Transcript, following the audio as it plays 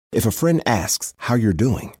If a friend asks how you're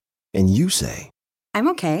doing, and you say, I'm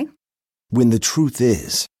okay. When the truth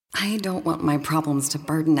is, I don't want my problems to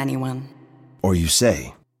burden anyone. Or you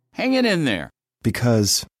say, hang it in there.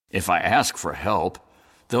 Because if I ask for help,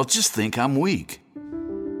 they'll just think I'm weak.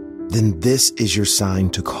 Then this is your sign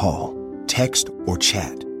to call, text, or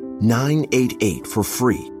chat 988 for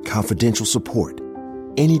free, confidential support.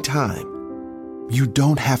 Anytime. You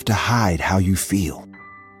don't have to hide how you feel.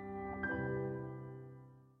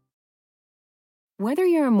 Whether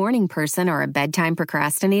you're a morning person or a bedtime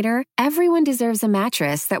procrastinator, everyone deserves a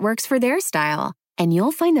mattress that works for their style. And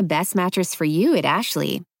you'll find the best mattress for you at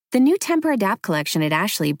Ashley. The new Temper-Adapt collection at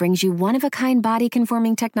Ashley brings you one-of-a-kind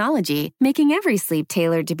body-conforming technology, making every sleep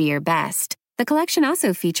tailored to be your best. The collection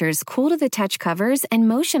also features cool-to-the-touch covers and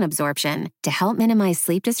motion absorption to help minimize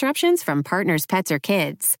sleep disruptions from partners, pets, or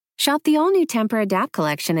kids. Shop the all-new Temper-Adapt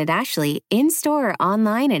collection at Ashley, in-store or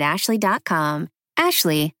online at ashley.com.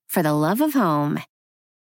 Ashley, for the love of home.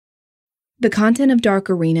 The content of Dark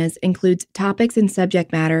Arenas includes topics and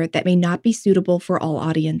subject matter that may not be suitable for all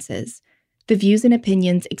audiences. The views and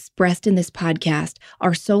opinions expressed in this podcast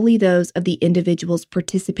are solely those of the individuals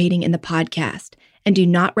participating in the podcast and do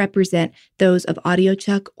not represent those of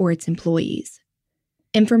AudioChuck or its employees.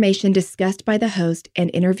 Information discussed by the host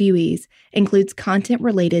and interviewees includes content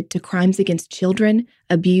related to crimes against children,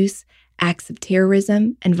 abuse, acts of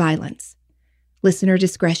terrorism, and violence. Listener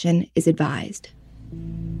discretion is advised.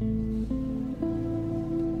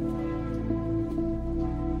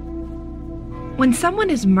 When someone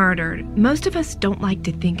is murdered, most of us don't like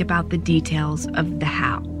to think about the details of the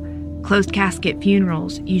how. Closed casket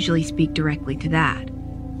funerals usually speak directly to that.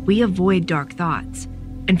 We avoid dark thoughts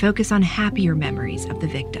and focus on happier memories of the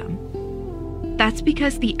victim. That's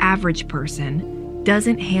because the average person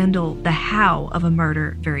doesn't handle the how of a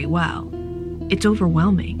murder very well. It's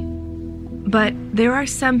overwhelming. But there are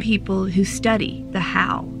some people who study the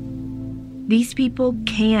how. These people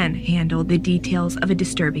can handle the details of a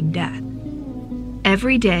disturbing death.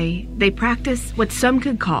 Every day, they practice what some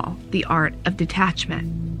could call the art of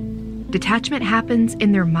detachment. Detachment happens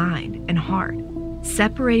in their mind and heart,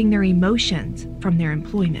 separating their emotions from their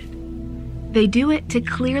employment. They do it to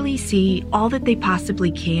clearly see all that they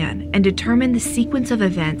possibly can and determine the sequence of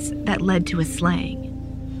events that led to a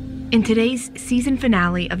slaying. In today's season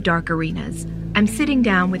finale of Dark Arenas, I'm sitting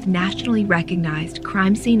down with nationally recognized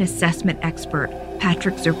crime scene assessment expert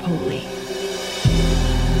Patrick Zerpoli.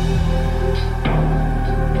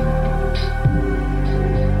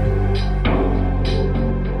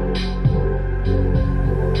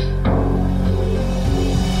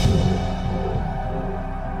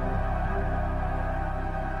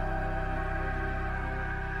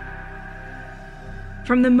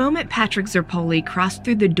 From the moment Patrick Zerpoli crossed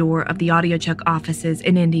through the door of the AudioChuck offices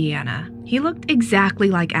in Indiana, he looked exactly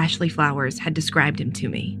like Ashley Flowers had described him to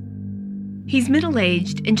me. He's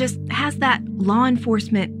middle-aged and just has that law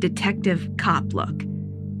enforcement detective cop look.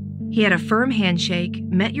 He had a firm handshake,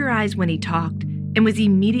 met your eyes when he talked, and was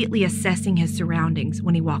immediately assessing his surroundings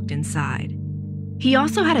when he walked inside. He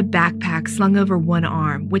also had a backpack slung over one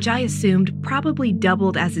arm, which I assumed probably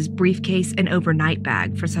doubled as his briefcase and overnight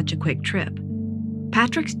bag for such a quick trip.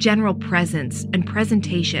 Patrick's general presence and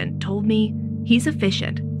presentation told me he's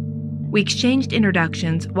efficient. We exchanged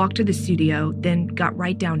introductions, walked to the studio, then got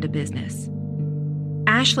right down to business.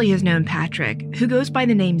 Ashley has known Patrick, who goes by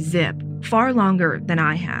the name Zip, far longer than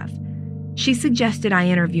I have. She suggested I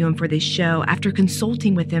interview him for this show after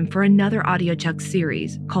consulting with him for another AudioChuck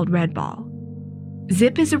series called Red Ball.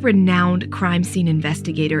 Zip is a renowned crime scene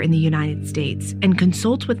investigator in the United States and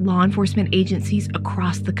consults with law enforcement agencies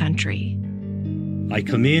across the country. I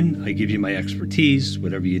come in, I give you my expertise,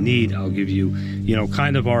 whatever you need, I'll give you,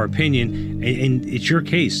 kind of our opinion, and it's your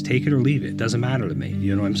case, take it or leave it, doesn't matter to me,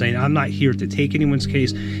 you know what I'm saying? I'm not here to take anyone's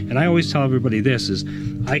case, and I always tell everybody this, is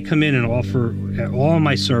I come in and offer all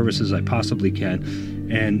my services I possibly can,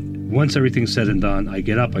 and once everything's said and done, I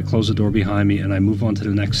get up, I close the door behind me, and I move on to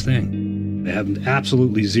the next thing. I have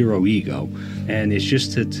absolutely zero ego, and it's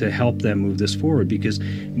just to help them move this forward, because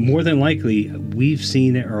more than likely we've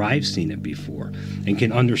seen it or I've seen it before and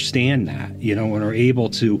can understand that, and are able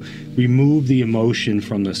to remove the emotion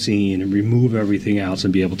from the scene and remove everything else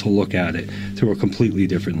and be able to look at it through a completely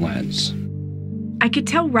different lens. I could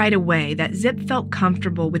tell right away that Zip felt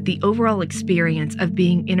comfortable with the overall experience of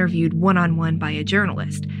being interviewed one-on-one by a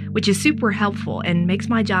journalist, which is super helpful and makes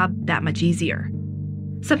my job that much easier.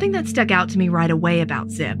 Something that stuck out to me right away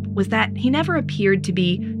about Zip was that he never appeared to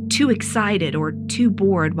be too excited or too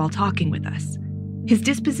bored while talking with us. His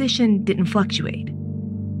disposition didn't fluctuate.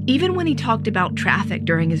 Even when he talked about traffic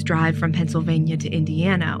during his drive from Pennsylvania to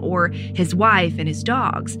Indiana, or his wife and his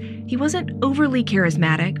dogs, he wasn't overly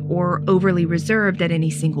charismatic or overly reserved at any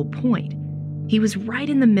single point. He was right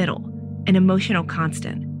in the middle, an emotional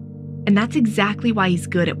constant. And that's exactly why he's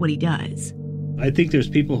good at what he does. I think there's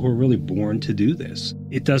people who are really born to do this.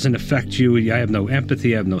 It doesn't affect you. I have no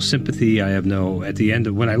empathy. I have no sympathy. At the end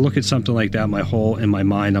of, when I look at something like that, in my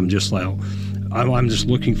mind, I'm just like, I'm just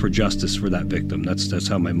looking for justice for that victim. That's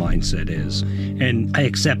how my mindset is. And I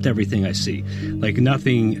accept everything I see. Like,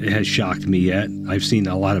 nothing has shocked me yet. I've seen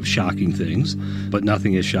a lot of shocking things, but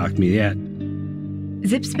nothing has shocked me yet.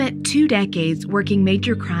 Zip spent 2 decades working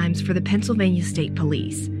major crimes for the Pennsylvania State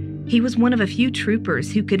Police. He was one of a few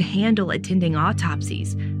troopers who could handle attending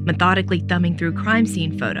autopsies, methodically thumbing through crime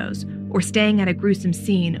scene photos, or staying at a gruesome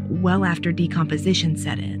scene well after decomposition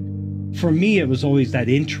set in. For me, it was always that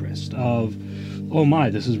interest of, oh my,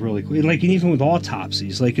 this is really cool. Like, and even with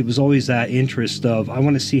autopsies, like, it was always that interest of, I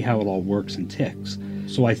want to see how it all works and ticks.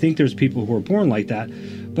 So I think there's people who are born like that.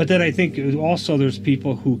 But then I think also there's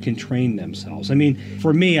people who can train themselves. I mean,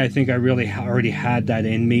 for me, I think I really already had that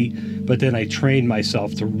in me, but then I trained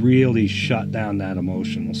myself to really shut down that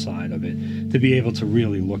emotional side of it, to be able to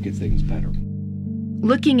really look at things better.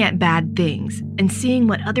 Looking at bad things and seeing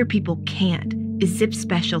what other people can't is Zip's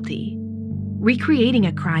specialty. Recreating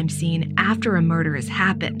a crime scene after a murder has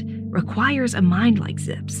happened requires a mind like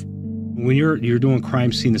Zip's. When you're doing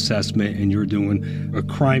crime scene assessment and you're doing a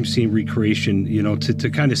crime scene recreation, to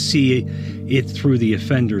kind of see it through the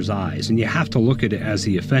offender's eyes, and you have to look at it as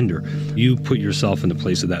the offender. You put yourself in the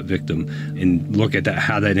place of that victim and look at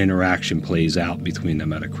how that interaction plays out between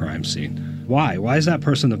them at a crime scene. Why? Why is that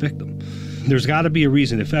person the victim? There's got to be a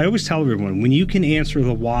reason. If I always tell everyone, when you can answer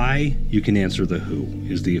the why, you can answer the who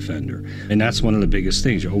is the offender. And that's one of the biggest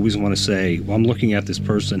things. You always want to say, well, I'm looking at this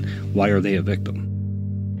person. Why are they a victim?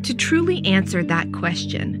 To truly answer that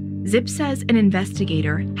question, Zip says an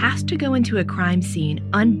investigator has to go into a crime scene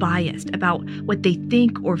unbiased about what they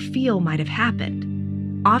think or feel might have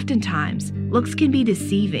happened. Oftentimes, looks can be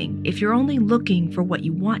deceiving if you're only looking for what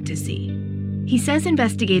you want to see. He says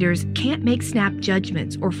investigators can't make snap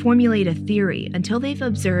judgments or formulate a theory until they've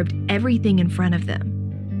observed everything in front of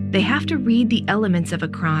them. They have to read the elements of a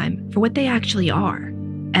crime for what they actually are,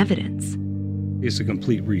 evidence. It's a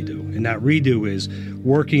complete redo. And that redo is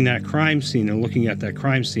working that crime scene and looking at that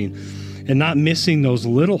crime scene and not missing those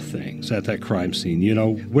little things at that crime scene,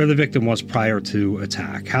 where the victim was prior to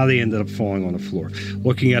attack, how they ended up falling on the floor,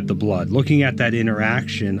 looking at the blood, looking at that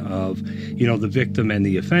interaction of, the victim and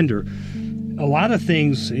the offender. A lot of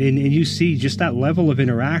things, and you see just that level of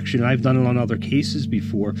interaction, I've done it on other cases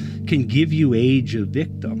before, can give you age of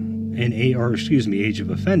victim. Age of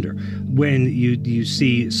offender, when you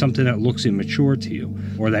see something that looks immature to you,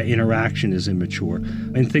 or that interaction is immature,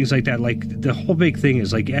 and things like that. Like, the whole big thing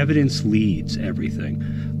is, like, evidence leads everything,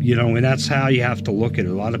 and that's how you have to look at it.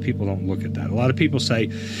 A lot of people don't look at that. A lot of people say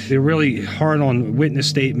they're really hard on witness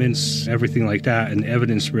statements, everything like that, and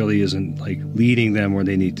evidence really isn't, like, leading them where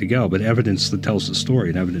they need to go. But evidence that tells the story,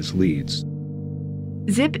 and evidence leads.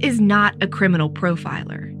 Zip is not a criminal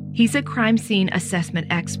profiler. He's a crime scene assessment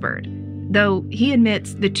expert, though he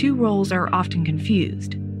admits the two roles are often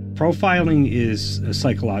confused. Profiling is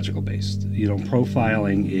psychological based.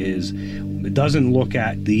 Profiling it doesn't look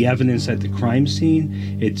at the evidence at the crime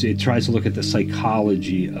scene. It tries to look at the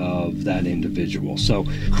psychology of that individual. So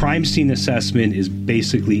crime scene assessment is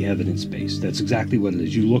basically evidence based. That's exactly what it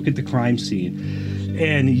is. You look at the crime scene,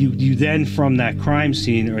 and you then, from that crime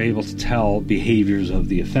scene, are able to tell behaviors of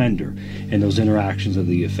the offender and those interactions of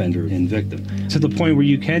the offender and victim, to the point where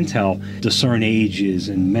you can discern ages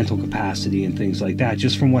and mental capacity and things like that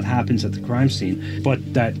just from what happens at the crime scene.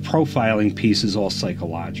 But that profiling piece is all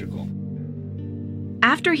psychological.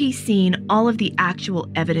 After he's seen all of the actual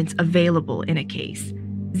evidence available in a case,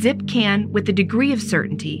 Zip can, with a degree of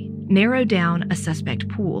certainty, narrow down a suspect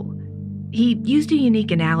pool. He used a unique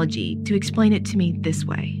analogy to explain it to me this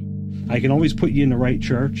way. I can always put you in the right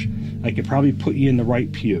church. I could probably put you in the right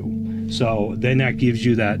pew. So then that gives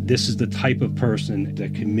you that this is the type of person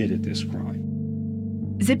that committed this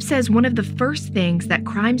crime. Zip says one of the first things that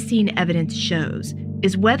crime scene evidence shows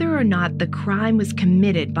is whether or not the crime was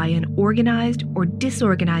committed by an organized or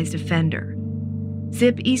disorganized offender.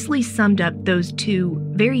 Zip easily summed up those two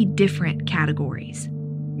very different categories.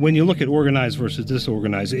 When you look at organized versus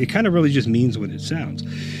disorganized, it kind of really just means what it sounds.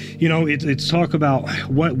 It's talk about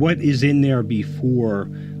what is in there before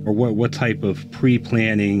or what type of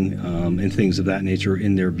pre-planning and things of that nature are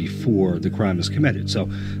in there before the crime is committed. So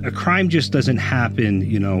a crime just doesn't happen,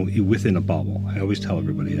 within a bubble. I always tell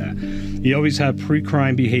everybody that. You always have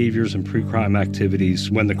pre-crime behaviors and pre-crime activities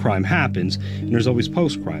when the crime happens, and there's always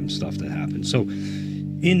post-crime stuff that happens. So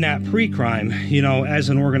in that pre-crime, as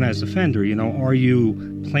an organized offender, are you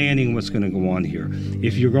planning what's going to go on here?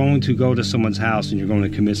 If you're going to go to someone's house and you're going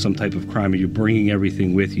to commit some type of crime, are you bringing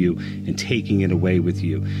everything with you and taking it away with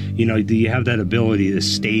you? Do you have that ability to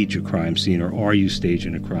stage a crime scene, or are you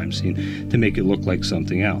staging a crime scene to make it look like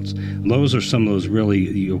something else? Those are some of those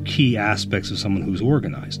really key aspects of someone who's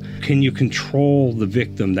organized. Can you control the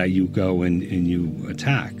victim that you go and you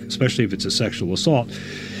attack, especially if it's a sexual assault?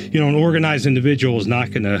 An organized individual is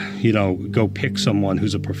not going to, go pick someone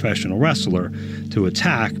who's a professional wrestler to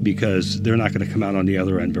attack, because they're not going to come out on the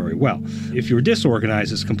other end very well. If you're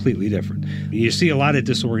disorganized, it's completely different. You see a lot of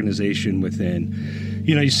disorganization within,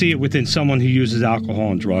 you see it within someone who uses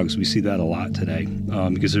alcohol and drugs. We see that a lot today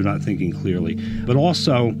because they're not thinking clearly. But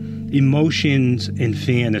also, emotions and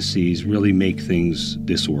fantasies really make things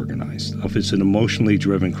disorganized. If it's an emotionally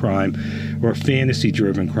driven crime or a fantasy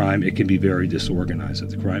driven crime, it can be very disorganized at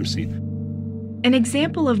the crime scene. An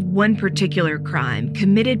example of one particular crime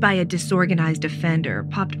committed by a disorganized offender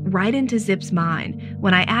popped right into Zip's mind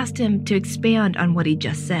when I asked him to expand on what he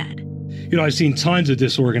just said. I've seen tons of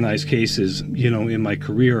disorganized cases, in my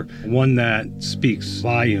career. One that speaks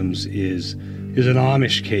volumes is an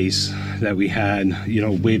Amish case that we had,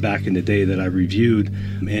 way back in the day that I reviewed.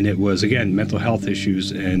 And it was, again, mental health issues.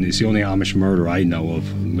 And it's the only Amish murder I know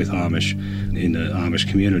of with Amish in the Amish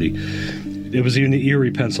community. It was in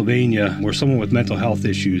Erie, Pennsylvania, where someone with mental health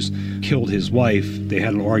issues killed his wife. They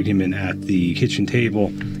had an argument at the kitchen table.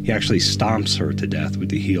 He actually stomps her to death with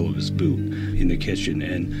the heel of his boot in the kitchen.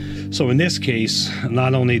 And so in this case,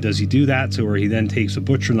 not only does he do that to her, he then takes a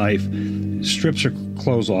butcher knife, strips her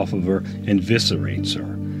clothes off of her, and eviscerates her.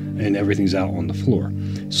 And everything's out on the floor.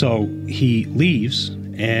 So he leaves,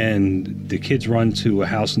 and the kids run to a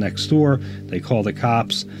house next door. They call the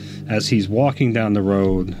cops. As he's walking down the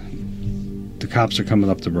road, the cops are coming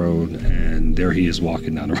up the road, and there he is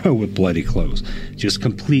walking down the road with bloody clothes. Just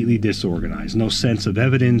completely disorganized. No sense of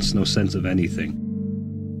evidence, no sense of anything.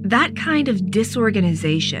 That kind of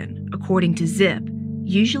disorganization, according to Zip,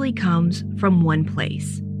 usually comes from one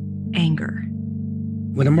place: anger.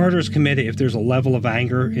 When a murder is committed, if there's a level of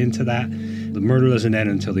anger into that, the murder doesn't end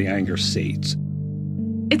until the anger sates.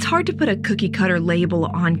 It's hard to put a cookie-cutter label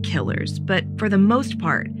on killers, but for the most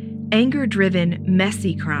part, anger-driven,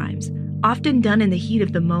 messy crimes, often done in the heat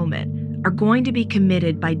of the moment, are going to be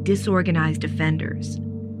committed by disorganized offenders.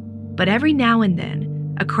 But every now and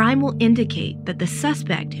then, a crime will indicate that the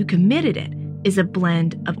suspect who committed it is a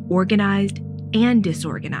blend of organized and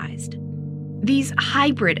disorganized. These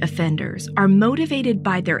hybrid offenders are motivated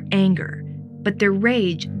by their anger, but their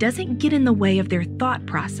rage doesn't get in the way of their thought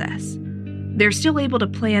process. They're still able to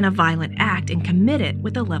plan a violent act and commit it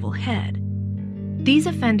with a level head. These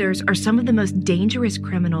offenders are some of the most dangerous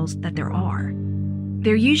criminals that there are.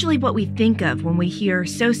 They're usually what we think of when we hear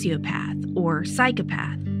sociopath or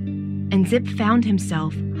psychopath, and Zip found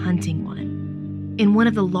himself hunting one in one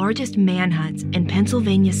of the largest manhunts in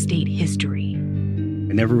Pennsylvania state history.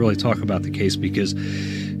 I never really talk about the case because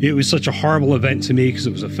it was such a horrible event to me because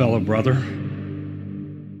it was a fellow brother.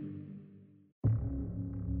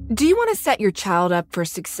 Do you want to set your child up for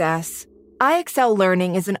success? IXL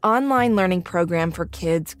Learning is an online learning program for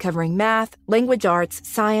kids covering math, language arts,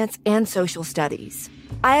 science, and social studies.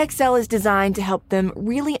 IXL is designed to help them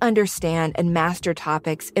really understand and master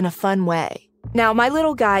topics in a fun way. Now, my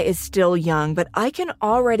little guy is still young, but I can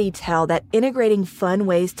already tell that integrating fun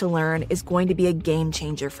ways to learn is going to be a game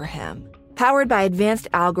changer for him. Powered by advanced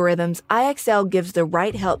algorithms, IXL gives the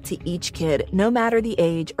right help to each kid, no matter the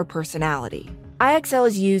age or personality. IXL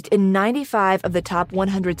is used in 95 of the top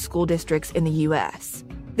 100 school districts in the U.S.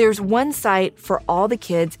 There's one site for all the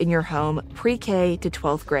kids in your home, pre-K to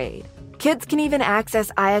 12th grade. Kids can even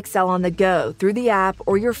access IXL on the go through the app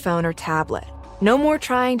or your phone or tablet. No more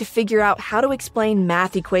trying to figure out how to explain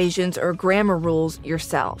math equations or grammar rules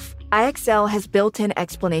yourself. IXL has built-in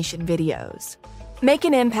explanation videos. Make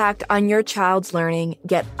an impact on your child's learning.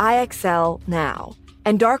 Get IXL now.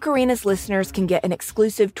 And Dark Arena's listeners can get an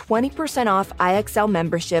exclusive 20% off IXL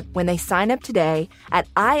membership when they sign up today at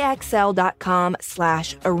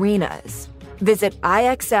IXL.com/arenas. Visit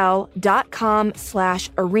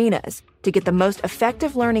IXL.com/arenas to get the most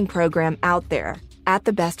effective learning program out there at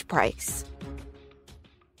the best price.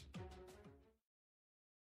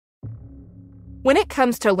 When it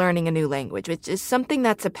comes to learning a new language, which is something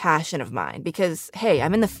that's a passion of mine because, hey,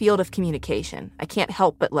 I'm in the field of communication. I can't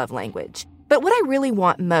help but love language. But what I really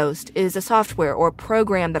want most is a software or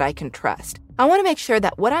program that I can trust. I want to make sure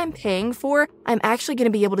that what I'm paying for, I'm actually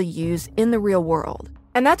going to be able to use in the real world.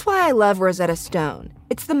 And that's why I love Rosetta Stone.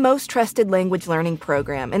 It's the most trusted language learning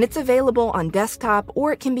program, and it's available on desktop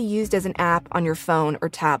or it can be used as an app on your phone or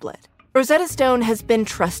tablet. Rosetta Stone has been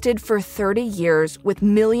trusted for 30 years with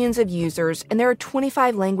millions of users, and there are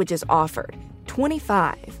 25 languages offered.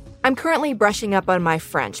 25. I'm currently brushing up on my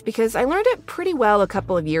French because I learned it pretty well a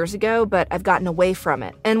couple of years ago, but I've gotten away from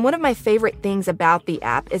it. And one of my favorite things about the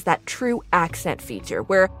app is that true accent feature,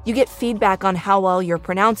 where you get feedback on how well you're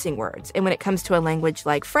pronouncing words. And when it comes to a language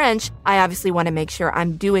like French, I obviously want to make sure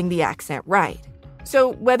I'm doing the accent right.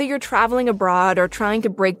 So whether you're traveling abroad or trying to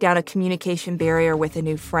break down a communication barrier with a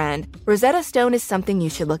new friend, Rosetta Stone is something you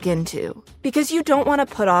should look into. Because you don't want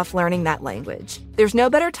to put off learning that language. There's no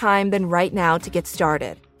better time than right now to get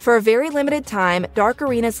started. For a very limited time, Dark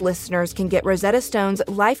Arena's listeners can get Rosetta Stone's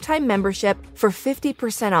lifetime membership for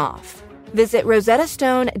 50% off. Visit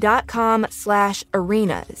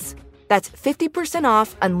rosettastone.com/arenas. That's 50%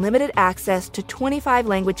 off unlimited access to 25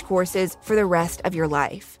 language courses for the rest of your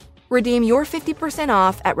life. Redeem your 50%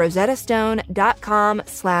 off at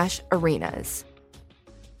rosettastone.com/arenas.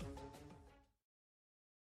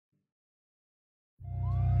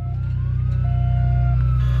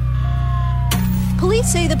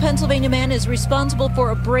 Police say the Pennsylvania man is responsible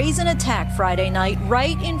for a brazen attack Friday night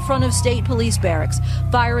right in front of State Police Barracks,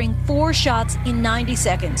 firing 4 shots in 90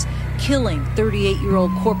 seconds, killing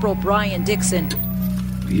 38-year-old Corporal Brian Dixon.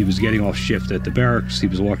 He was getting off shift at the barracks. He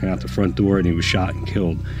was walking out the front door and he was shot and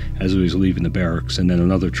killed as he was leaving the barracks. And then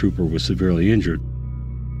another trooper was severely injured.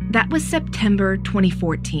 That was September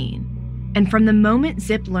 2014. And from the moment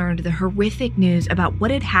Zip learned the horrific news about what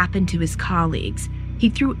had happened to his colleagues, he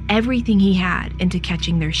threw everything he had into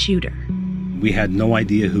catching their shooter. We had no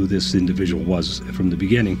idea who this individual was from the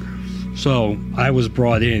beginning. So I was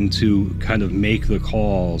brought in to kind of make the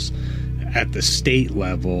calls at the state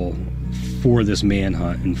level for this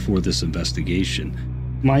manhunt and for this investigation.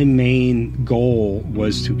 My main goal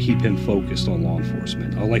was to keep him focused on law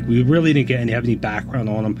enforcement. We really didn't have any background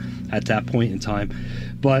on him at that point in time.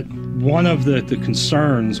 But one of the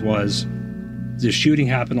concerns was the shooting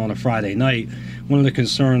happened on a Friday night. One of the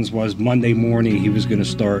concerns was Monday morning he was going to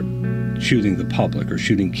start shooting the public or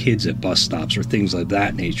shooting kids at bus stops or things of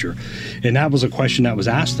that nature. And that was a question that was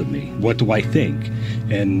asked of me. What do I think?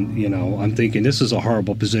 And, I'm thinking this is a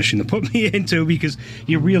horrible position to put me into because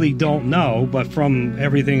you really don't know. But from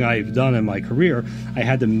everything I've done in my career, I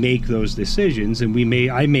had to make those decisions. And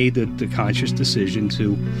I made the conscious decision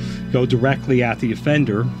to go directly at the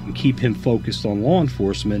offender and keep him focused on law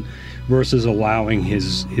enforcement versus allowing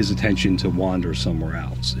his attention to wander somewhere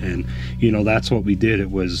else. And, that's what we did.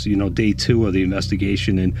 It was, day 2 of the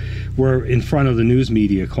investigation, and we're in front of the news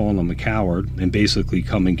media calling him a coward and basically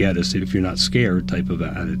come and get us if you're not scared type of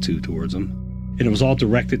attitude towards him. And it was all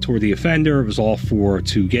directed toward the offender. It was all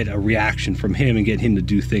to get a reaction from him and get him to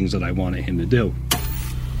do things that I wanted him to do.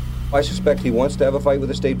 I suspect he wants to have a fight with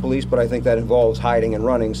the state police, but I think that involves hiding and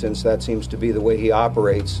running, since that seems to be the way he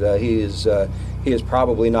operates. He is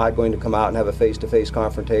probably not going to come out and have a face-to-face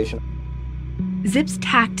confrontation. Zip's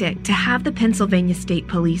tactic to have the Pennsylvania State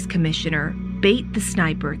Police Commissioner bait the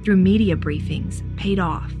sniper through media briefings paid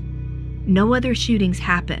off. No other shootings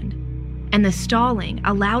happened, and the stalling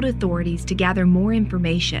allowed authorities to gather more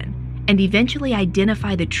information and eventually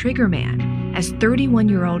identify the trigger man as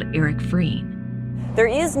 31-year-old Eric Freen. There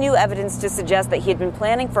is new evidence to suggest that he had been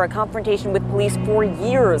planning for a confrontation with police for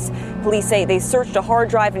years. Police say they searched a hard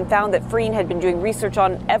drive and found that Freen had been doing research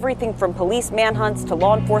on everything from police manhunts to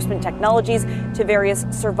law enforcement technologies to various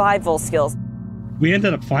survival skills. We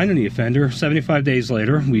ended up finding the offender. 75 days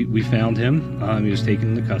later, we found him. He was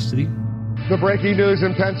taken into custody. The breaking news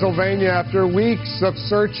in Pennsylvania: after weeks of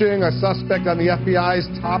searching, a suspect on the FBI's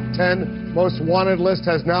top 10 most wanted list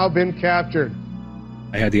has now been captured.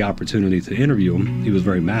 I had the opportunity to interview him. He was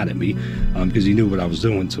very mad at me because he knew what I was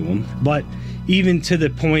doing to him. But even to the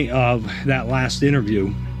point of that last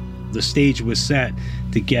interview, the stage was set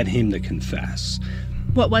to get him to confess.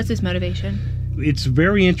 What was his motivation? It's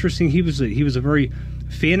very interesting. He was a very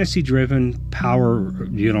fantasy-driven, power,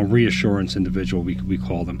 reassurance individual, we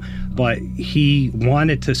call them. But he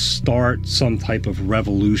wanted to start some type of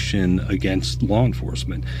revolution against law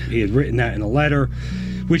enforcement. He had written that in a letter,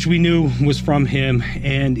 which we knew was from him,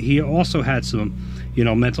 and he also had some,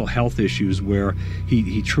 mental health issues where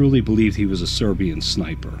he truly believed he was a Serbian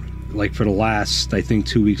sniper. like for the last, I think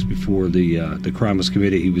 2 weeks before the crime was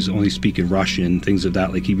committed, he was only speaking Russian, things of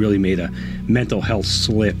that. Like he really made a mental health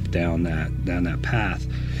slip down that path.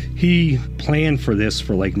 He planned for this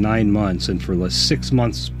for like 9 months, and for like 6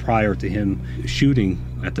 months prior to him shooting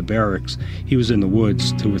at the barracks, he was in the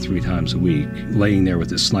woods 2 or 3 times a week, laying there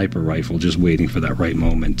with his sniper rifle, just waiting for that right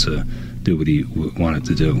moment to do what he wanted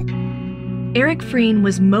to do. Eric Freen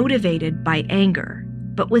was motivated by anger,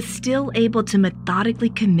 but was still able to methodically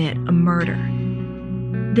commit a murder.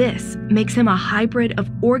 This makes him a hybrid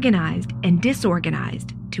of organized and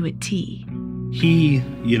disorganized to a T. He,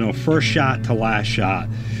 first shot to last shot,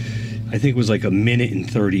 I think it was like 1 minute and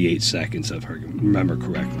 38 seconds, if I remember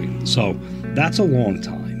correctly. So that's a long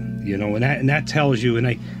time, and that tells you, and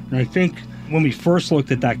I think when we first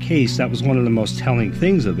looked at that case, that was one of the most telling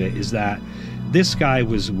things of it, is that this guy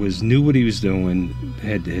knew what he was doing,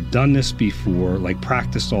 had done this before, like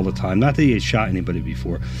practiced all the time. Not that he had shot anybody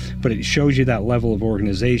before, but it shows you that level of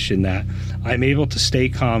organization, that I'm able to stay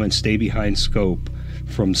calm and stay behind scope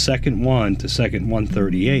from second 1 to second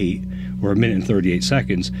 138, or 1 minute and 38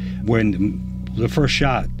 seconds, when the first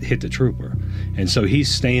shot hit the trooper. And so he's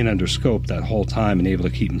staying under scope that whole time and able to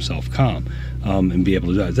keep himself calm and be able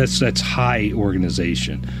to do that. That's high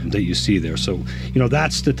organization that you see there. So,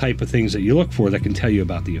 that's the type of things that you look for that can tell you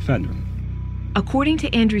about the offender. According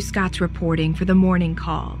to Andrew Scott's reporting for The Morning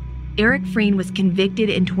Call, Eric Freen was convicted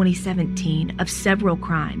in 2017 of several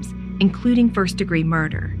crimes, including first-degree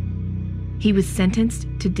murder. He was sentenced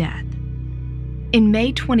to death. In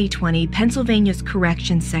May 2020, Pennsylvania's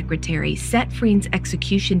Corrections Secretary set Freen's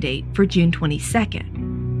execution date for June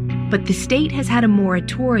 22nd. But the state has had a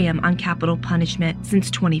moratorium on capital punishment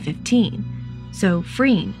since 2015, so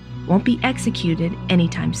Freen won't be executed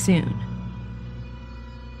anytime soon.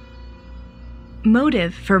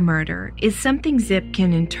 Motive for murder is something Zip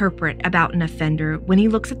can interpret about an offender when he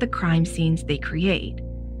looks at the crime scenes they create.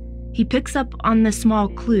 He picks up on the small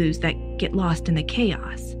clues that get lost in the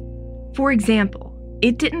chaos. For example,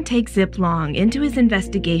 it didn't take Zip long into his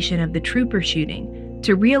investigation of the trooper shooting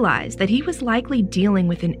to realize that he was likely dealing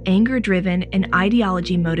with an anger-driven and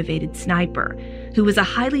ideology-motivated sniper who was a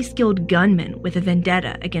highly skilled gunman with a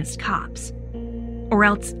vendetta against cops. Or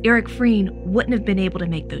else Eric Freen wouldn't have been able to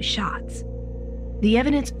make those shots. The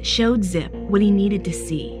evidence showed Zip what he needed to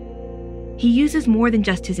see. He uses more than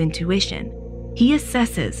just his intuition. He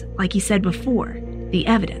assesses, like he said before, the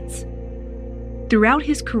evidence. Throughout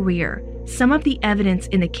his career, some of the evidence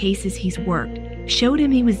in the cases he's worked showed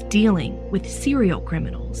him he was dealing with serial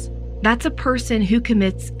criminals. That's a person who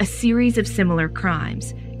commits a series of similar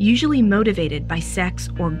crimes, usually motivated by sex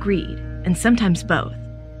or greed, and sometimes both.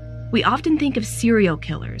 We often think of serial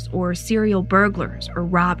killers or serial burglars or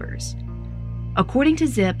robbers. According to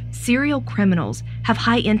Zip, serial criminals have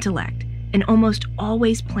high intellect and almost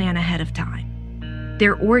always plan ahead of time.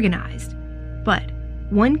 They're organized, but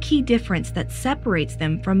one key difference that separates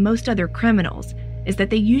them from most other criminals is that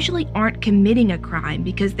they usually aren't committing a crime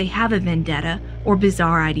because they have a vendetta or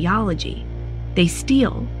bizarre ideology. They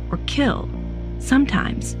steal or kill,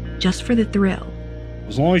 sometimes just for the thrill.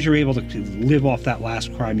 As long as you're able to live off that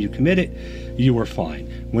last crime you committed, you are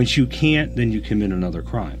fine. Once you can't, then you commit another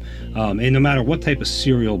crime. And no matter what type of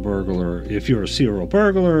serial burglar, if you're a serial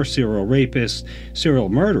burglar, serial rapist, serial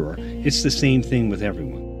murderer, it's the same thing with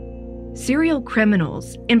everyone. Serial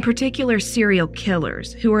criminals, in particular serial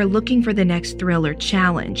killers who are looking for the next thrill or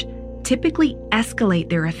challenge, typically escalate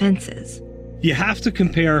their offenses. You have to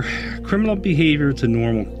compare criminal behavior to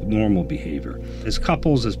normal behavior. As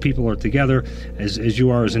couples, as people are together, as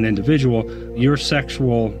you are as an individual, your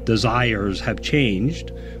sexual desires have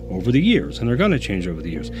changed over the years, and they're going to change over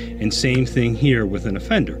the years. And same thing here with an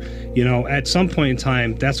offender. At some point in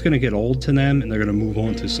time, that's going to get old to them, and they're going to move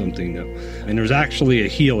on to something new. And there's actually a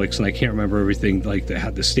helix, and I can't remember everything, like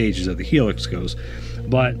how the stages of the helix goes,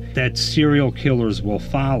 but that serial killers will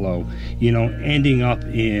follow, ending up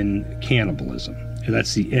in cannibalism. And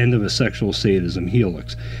that's the end of a sexual sadism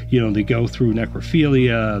helix. They go through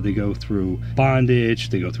necrophilia, they go through bondage,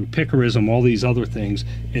 they go through picarism, all these other things,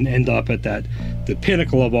 and end up at the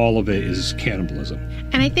pinnacle of all of it is cannibalism.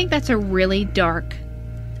 And I think that's a really dark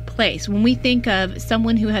place. When we think of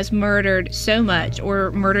someone who has murdered so much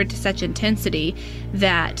or murdered to such intensity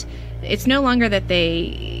that it's no longer that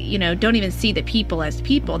they, don't even see the people as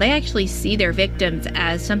people. They actually see their victims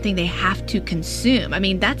as something they have to consume. I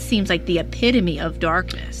mean, that seems like the epitome of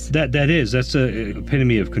darkness. That's the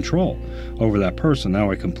epitome of control over that person. Now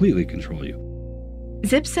I completely control you.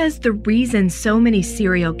 Zip says the reason so many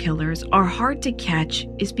serial killers are hard to catch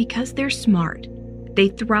is because they're smart. They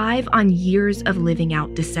thrive on years of living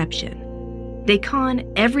out deception. They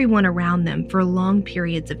con everyone around them for long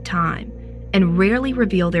periods of time and rarely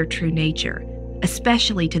reveal their true nature,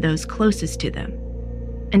 especially to those closest to them.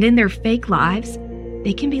 And in their fake lives,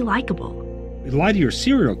 they can be likable. A lot of your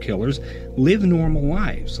serial killers live normal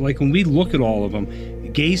lives. Like when we look at all of them,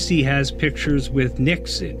 Gacy has pictures with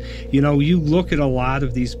Nixon. You know, you look at a lot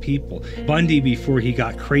of these people. Bundy, before he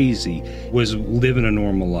got crazy, was living a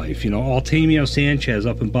normal life. You know, Altamio Sanchez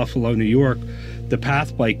up in Buffalo, New York, the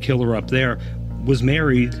path bike killer up there, was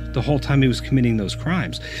married the whole time he was committing those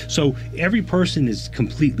crimes. So every person is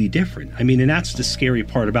completely different. I mean, and that's the scary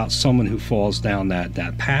part about someone who falls down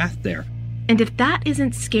that path there. And if that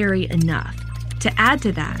isn't scary enough, to add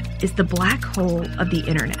to that is the black hole of the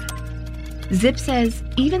internet. Zip says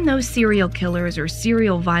even though serial killers or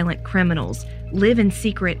serial violent criminals live in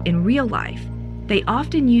secret in real life, they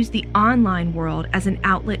often use the online world as an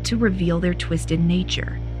outlet to reveal their twisted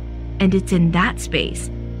nature. And it's in that space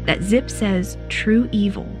that Zip says true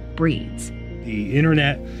evil breeds. The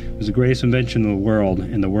internet was the greatest invention in the world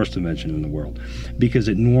and the worst invention in the world because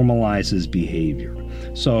it normalizes behavior.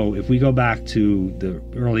 So if we go back to the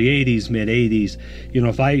early 80s, mid 80s, you know,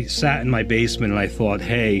 if I sat in my basement and I thought,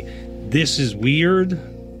 hey, this is weird,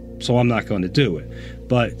 so I'm not going to do it.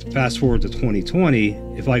 But fast forward to 2020,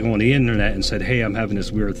 if I go on the internet and said, hey, I'm having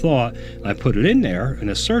this weird thought, I put it in there in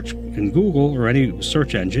a search in Google or any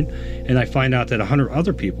search engine, and I find out that 100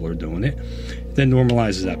 other people are doing it, then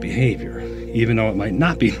normalizes that behavior, even though it might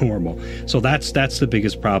not be normal. So that's the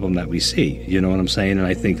biggest problem that we see, you know what I'm saying? And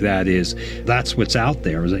I think that's what's out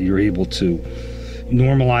there, is that you're able to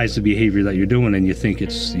normalize the behavior that you're doing and you think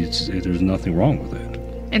there's nothing wrong with it.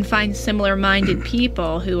 And find similar-minded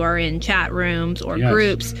people who are in chat rooms or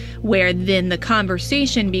groups where then the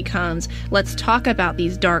conversation becomes, let's talk about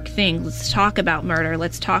these dark things, let's talk about murder,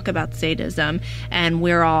 let's talk about sadism, and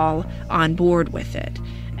we're all on board with it.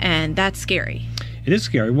 And that's scary. It is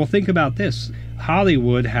scary. Well, think about this.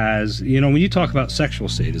 Hollywood has, you know, when you talk about sexual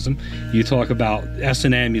sadism, you talk about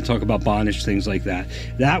S&M, you talk about bondage, things like that.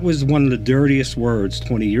 That was one of the dirtiest words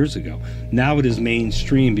 20 years ago. Now it is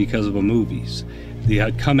mainstream because of the movies. They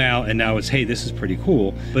had come out and now it's, hey, this is pretty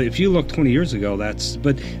cool. But if you look 20 years ago,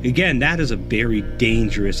 but again, that is a very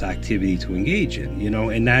dangerous activity to engage in, you know,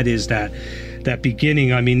 and that is that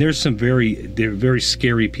beginning. I mean, there's some very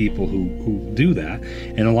scary people who do that.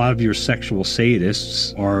 And a lot of your sexual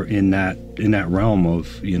sadists are in that realm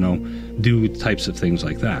of, you know, do types of things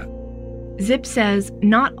like that. Zip says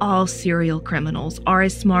not all serial criminals are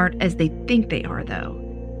as smart as they think they are, though.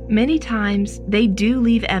 Many times they do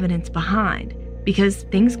leave evidence behind, because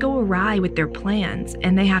things go awry with their plans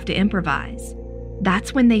and they have to improvise.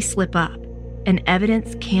 That's when they slip up, and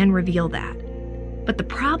evidence can reveal that. But the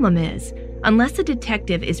problem is, unless a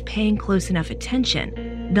detective is paying close enough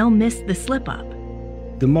attention, they'll miss the slip-up.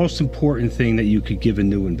 The most important thing that you could give a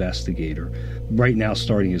new investigator right now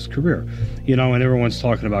starting his career, you know, and everyone's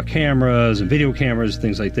talking about cameras and video cameras,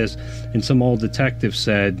 things like this, and some old detective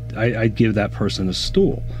said, I'd give that person a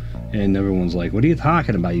stool. And everyone's like, what are you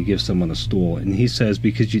talking about? You give someone a stool. And he says,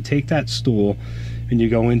 because you take that stool and you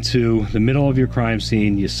go into the middle of your crime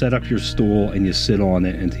scene, you set up your stool and you sit on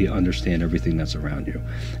it until you understand everything that's around you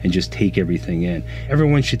and just take everything in.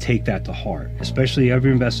 Everyone should take that to heart, especially every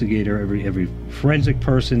investigator, every forensic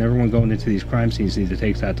person, everyone going into these crime scenes needs to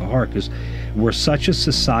take that to heart, because we're such a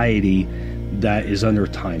society that is under a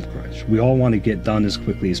time crunch. We all want to get done as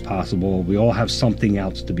quickly as possible. We all have something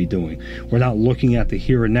else to be doing. We're not looking at the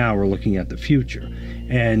here and now, we're looking at the future.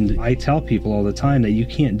 And I tell people all the time that you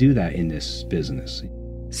can't do that in this business.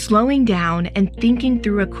 Slowing down and thinking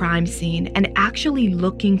through a crime scene and actually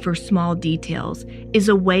looking for small details is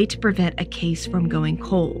a way to prevent a case from going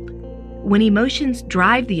cold. When emotions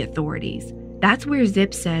drive the authorities, that's where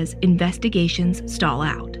Zip says investigations stall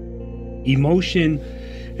out. Emotion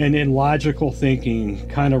and then logical thinking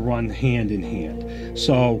kind of run hand in hand.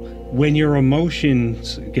 So when your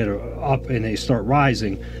emotions get up and they start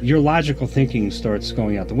rising, your logical thinking starts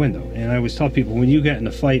going out the window. And I always tell people, when you get in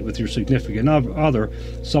a fight with your significant other,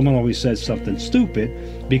 someone always says something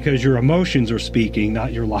stupid because your emotions are speaking,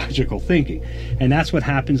 not your logical thinking. And that's what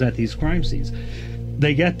happens at these crime scenes.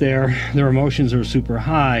 They get there, their emotions are super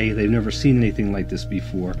high, they've never seen anything like this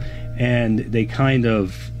before, and they kind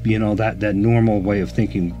of, you know, that normal way of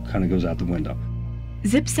thinking kind of goes out the window.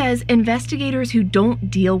 Zip says investigators who don't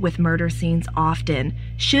deal with murder scenes often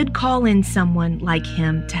should call in someone like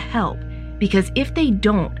him to help, because if they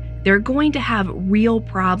don't, they're going to have real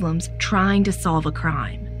problems trying to solve a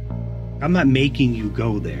crime. I'm not making you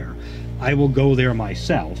go there. I will go there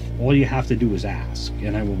myself. All you have to do is ask,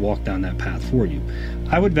 and I will walk down that path for you.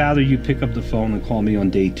 I would rather you pick up the phone and call me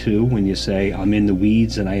on day 2 when you say, I'm in the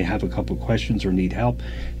weeds and I have a couple of questions or need help,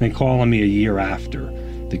 than calling me a year after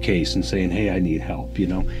the case and saying, hey, I need help.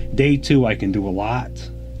 Day 2, I can do a lot.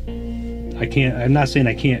 I'm not saying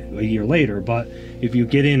I can't a year later, but if you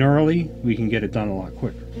get in early, we can get it done a lot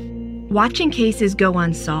quicker. Watching cases go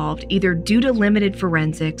unsolved, either due to limited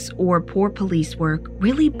forensics or poor police work,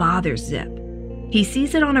 really bothers Zip. He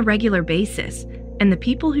sees it on a regular basis, and the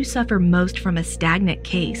people who suffer most from a stagnant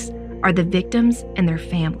case are the victims and their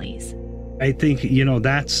families. I think,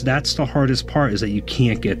 that's the hardest part, is that you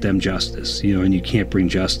can't get them justice, and you can't bring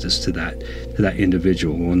justice to that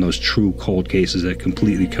individual in those true cold cases that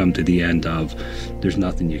completely come to the end of there's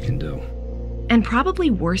nothing you can do. And probably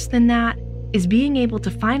worse than that is being able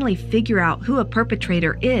to finally figure out who a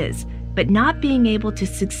perpetrator is, but not being able to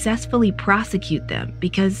successfully prosecute them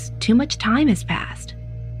because too much time has passed.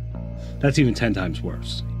 That's even 10 times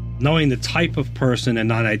worse. Knowing the type of person and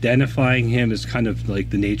not identifying him is kind of like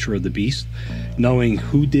the nature of the beast. Knowing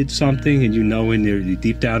who did something and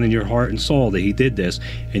deep down in your heart and soul that he did this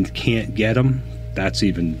and can't get him, that's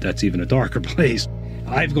even a darker place.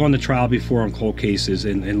 I've gone to trial before on cold cases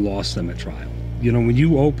and lost them at trial. When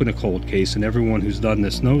you open a cold case, and everyone who's done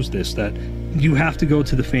this knows this, that you have to go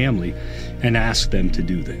to the family and ask them to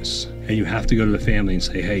do this. And you have to go to the family and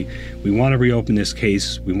say, hey, we want to reopen this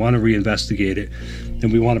case, we want to reinvestigate it,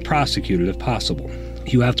 and we want to prosecute it if possible.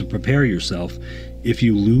 You have to prepare yourself, if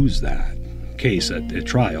you lose that case at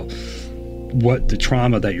trial, what the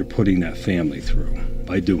trauma that you're putting that family through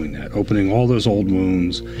by doing that, opening all those old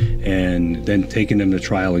wounds and then taking them to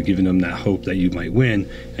trial and giving them that hope that you might win,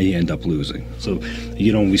 and you end up losing. So,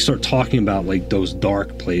 when we start talking about like those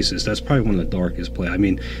dark places, that's probably one of the darkest places. I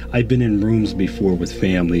mean, I've been in rooms before with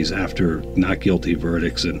families after not guilty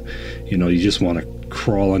verdicts, and you just want to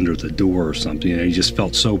crawl under the door or something, and you just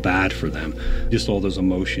felt so bad for them. Just all those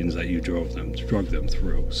emotions that you drug them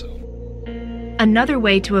through. So. Another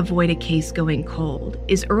way to avoid a case going cold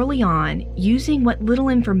is early on using what little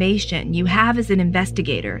information you have as an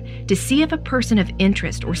investigator to see if a person of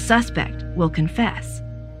interest or suspect will confess.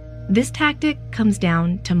 This tactic comes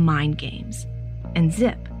down to mind games, and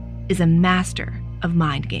Zip is a master of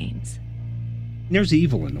mind games. There's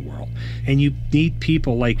evil in the world, and you need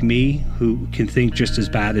people like me who can think just as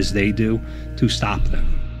bad as they do to stop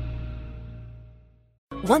them.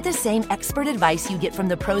 Want the same expert advice you get from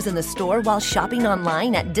the pros in the store while shopping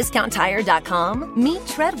online at DiscountTire.com? Meet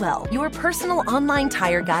Treadwell, your personal online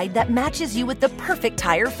tire guide that matches you with the perfect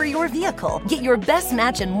tire for your vehicle. Get your best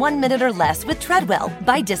match in 1 minute or less with Treadwell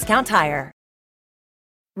by Discount Tire.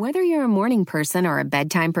 Whether you're a morning person or a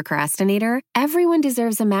bedtime procrastinator, everyone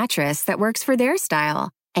deserves a mattress that works for their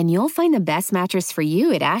style. And you'll find the best mattress for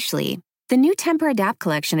you at Ashley. The new Temper-Adapt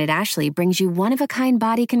collection at Ashley brings you one-of-a-kind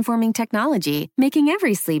body-conforming technology, making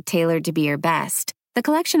every sleep tailored to be your best. The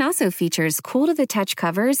collection also features cool-to-the-touch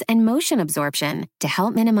covers and motion absorption to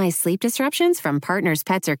help minimize sleep disruptions from partners,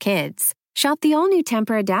 pets, or kids. Shop the all-new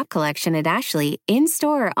Temper-Adapt collection at Ashley,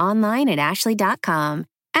 in-store or online at ashley.com.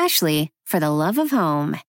 Ashley, for the love of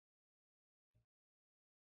home.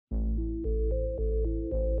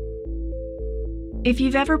 If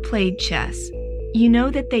you've ever played chess, you know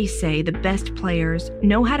that they say the best players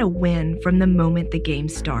know how to win from the moment the game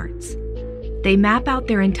starts. They map out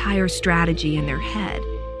their entire strategy in their head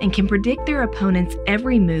and can predict their opponent's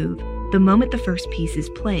every move the moment the first piece is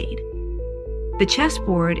played. The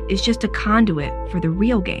chessboard is just a conduit for the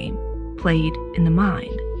real game, played in the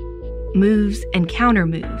mind. Moves and counter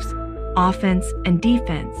moves, offense and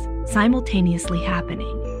defense simultaneously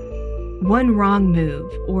happening. One wrong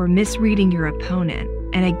move or misreading your opponent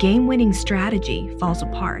and a game-winning strategy falls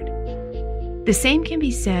apart. The same can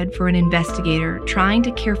be said for an investigator trying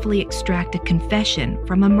to carefully extract a confession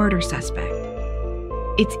from a murder suspect.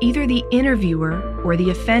 It's either the interviewer or the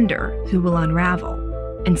offender who will unravel,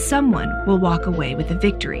 and someone will walk away with a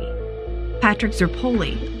victory. Patrick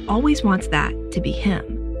Zerpoli always wants that to be him,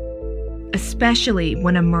 especially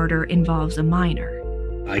when a murder involves a minor.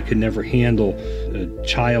 I could never handle a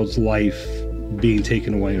child's life being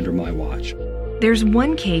taken away under my watch. There's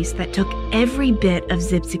one case that took every bit of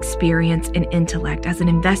Zip's experience and intellect as an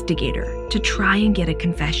investigator to try and get a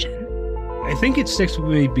confession. I think it sticks with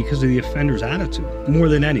me because of the offender's attitude, more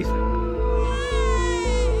than anything.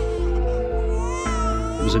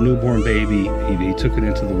 It was a newborn baby. He took it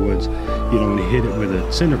into the woods, and he hit it with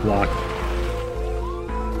a cinder block.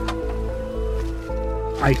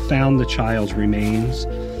 I found the child's remains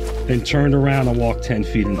and turned around and walked 10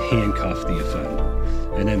 feet and handcuffed the offender,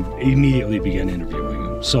 and then immediately began interviewing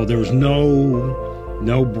him. So there was no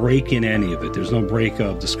No break in any of it. There's no break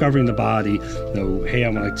of discovering the body. No, hey,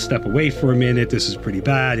 I'm going to step away for a minute. This is pretty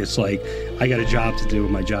bad. It's like, I got a job to do,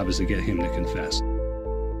 and my job is to get him to confess.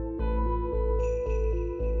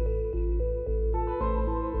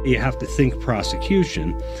 You have to think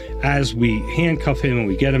prosecution. As we handcuff him and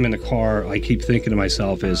we get him in the car, I keep thinking to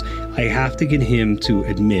myself is, I have to get him to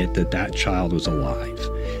admit that that child was alive.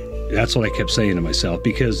 That's what I kept saying to myself,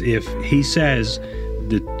 because if he says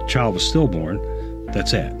the child was stillborn,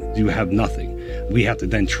 that's it. You have nothing. We have to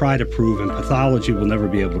then try to prove, and pathology will never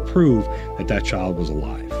be able to prove that that child was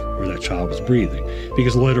alive or that child was breathing,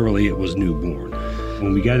 because literally it was newborn.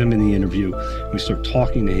 When we got him in the interview, we start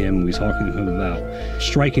talking to him, we talking to him about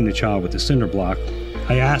striking the child with the cinder block.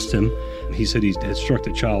 I asked him, he said he had struck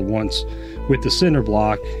the child once with the cinder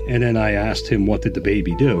block, and then I asked him, what did the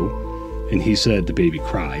baby do? And he said, the baby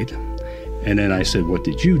cried. And then I said, what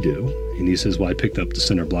did you do? And he says, well, I picked up the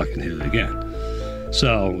cinder block and hit it again.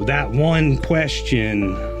 So that one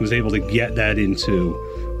question was able to get that into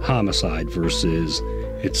homicide versus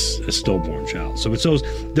it's a stillborn child. So it's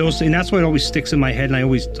those, and that's why it always sticks in my head. And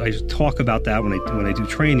I talk about that when I do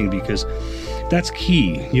training, because that's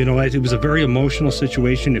key. You know, it was a very emotional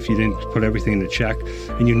situation if you didn't put everything into check,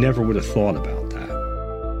 and you never would have thought about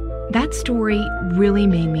that. That story really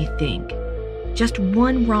made me think. Just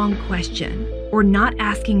one wrong question, or not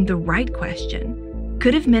asking the right question,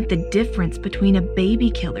 could have meant the difference between a baby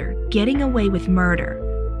killer getting away with murder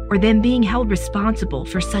or them being held responsible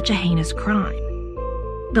for such a heinous crime.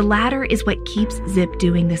 The latter is what keeps Zip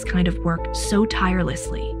doing this kind of work so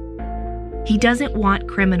tirelessly. He doesn't want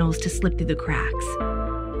criminals to slip through the cracks.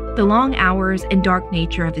 The long hours and dark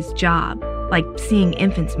nature of his job, like seeing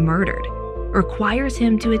infants murdered, requires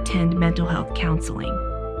him to attend mental health counseling.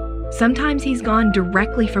 Sometimes he's gone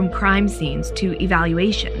directly from crime scenes to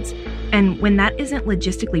evaluations, and when that isn't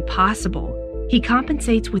logistically possible, he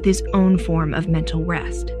compensates with his own form of mental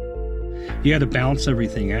rest. You got to balance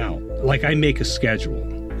everything out. Like, I make a schedule,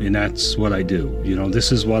 and that's what I do. You know, this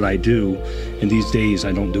is what I do, and these days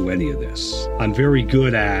I don't do any of this. I'm very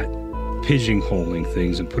good at pigeonholing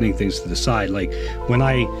things and putting things to the side. Like, when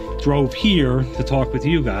I drove here to talk with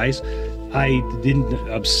you guys, I didn't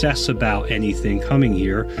obsess about anything coming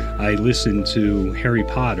here. I listened to Harry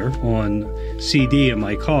Potter on CD in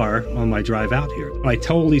my car on my drive out here. I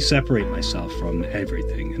totally separate myself from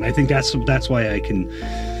everything. And I think that's why I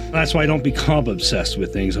don't become obsessed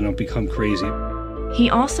with things. I don't become crazy. He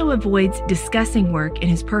also avoids discussing work in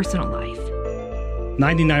his personal life.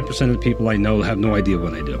 99% of the people I know have no idea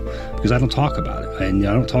what I do because I don't talk about it. And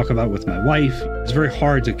I don't talk about it with my wife. It's very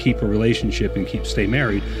hard to keep a relationship and stay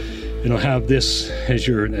married. Have this as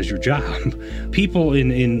your job. People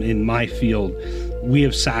in my field, we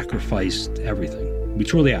have sacrificed everything. We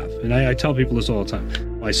truly have. And I tell people this all the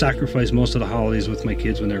time. I sacrifice most of the holidays with my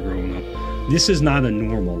kids when they're growing up. This is not a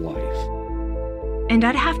normal life. And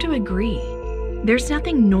I'd have to agree. There's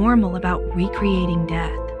nothing normal about recreating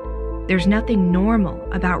death. There's nothing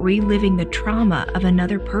normal about reliving the trauma of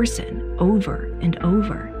another person over and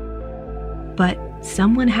over. But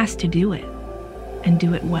someone has to do it, and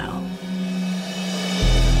do it well.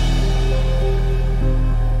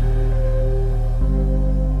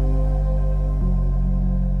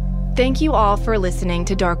 Thank you all for listening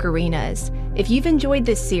to Dark Arenas. If you've enjoyed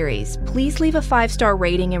this series, please leave a 5-star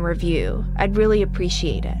rating and review. I'd really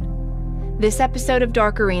appreciate it. This episode of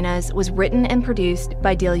Dark Arenas was written and produced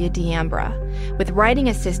by Delia D'Ambra, with writing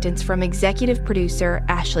assistance from executive producer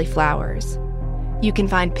Ashley Flowers. You can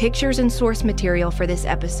find pictures and source material for this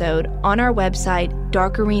episode on our website,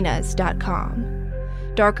 darkarenas.com.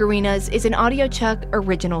 Dark Arenas is an AudioChuck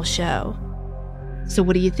original show. So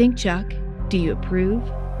what do you think, Chuck? Do you approve?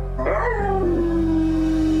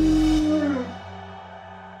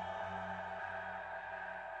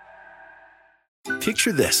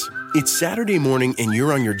 Picture this. It's Saturday morning and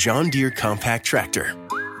you're on your John Deere compact tractor.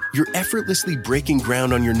 You're effortlessly breaking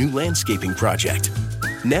ground on your new landscaping project.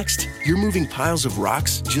 Next, you're moving piles of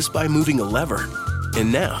rocks just by moving a lever.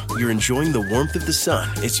 And now, you're enjoying the warmth of the sun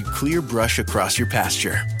as you clear brush across your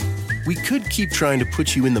pasture. We could keep trying to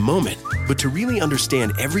put you in the moment, but to really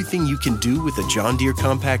understand everything you can do with a John Deere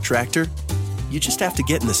compact tractor, you just have to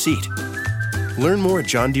get in the seat. Learn more at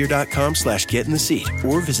johndeere.com/get-in-the-seat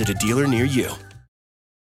or visit a dealer near you.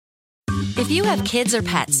 If you have kids or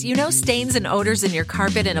pets, you know stains and odors in your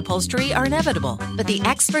carpet and upholstery are inevitable. But the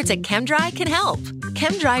experts at ChemDry can help.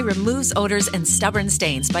 ChemDry removes odors and stubborn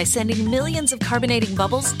stains by sending millions of carbonating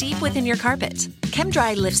bubbles deep within your carpet.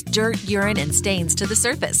 ChemDry lifts dirt, urine, and stains to the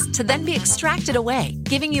surface to then be extracted away,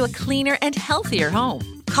 giving you a cleaner and healthier home.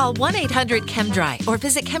 Call 1-800-ChemDry or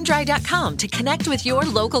visit chemdry.com to connect with your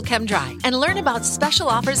local ChemDry and learn about special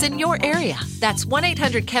offers in your area. That's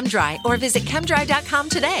 1-800-ChemDry or visit chemdry.com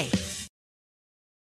today.